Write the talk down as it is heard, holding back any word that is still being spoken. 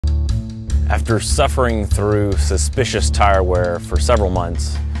After suffering through suspicious tire wear for several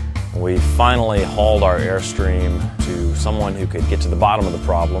months, we finally hauled our Airstream to someone who could get to the bottom of the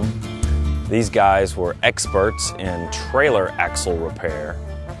problem. These guys were experts in trailer axle repair,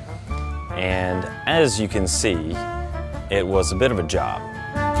 and as you can see, it was a bit of a job.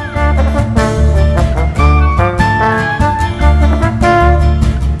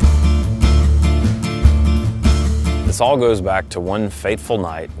 This all goes back to one fateful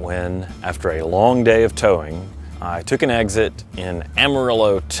night when, after a long day of towing, I took an exit in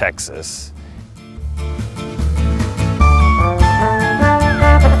Amarillo, Texas.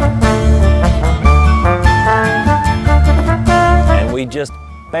 And we just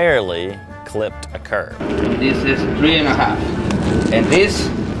barely clipped a curb. This is 3.5, and this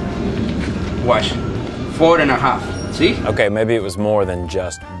was 4.5. See? Okay, maybe it was more than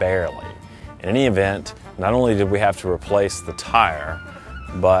just barely. In any event, not only did we have to replace the tire,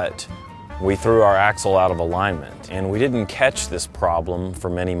 but we threw our axle out of alignment, and we didn't catch this problem for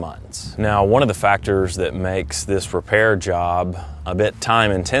many months. Now, one of the factors that makes this repair job a bit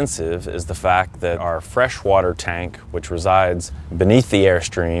time-intensive is the fact that our freshwater tank, which resides beneath the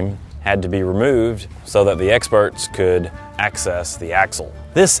Airstream, had to be removed so that the experts could access the axle.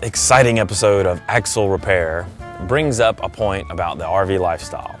 This exciting episode of Axle Repair brings up a point about the RV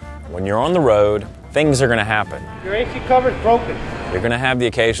lifestyle. When you're on the road, things are going to happen. Your AC cover's broken. You're going to have the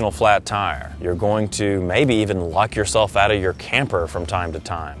occasional flat tire. You're going to maybe even lock yourself out of your camper from time to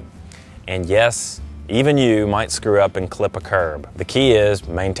time. And yes, even you might screw up and clip a curb. The key is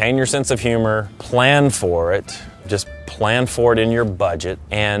maintain your sense of humor, plan for it, just plan for it in your budget,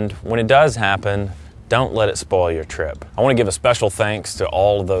 and when it does happen, don't let it spoil your trip. I want to give a special thanks to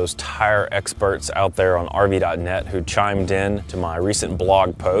all of those tire experts out there on RV.net who chimed in to my recent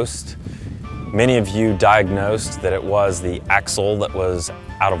blog post. Many of you diagnosed that it was the axle that was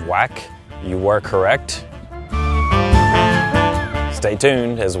out of whack. You were correct. Stay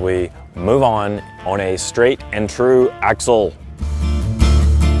tuned as we move on a straight and true axle.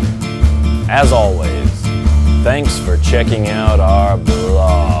 As always, thanks for checking out our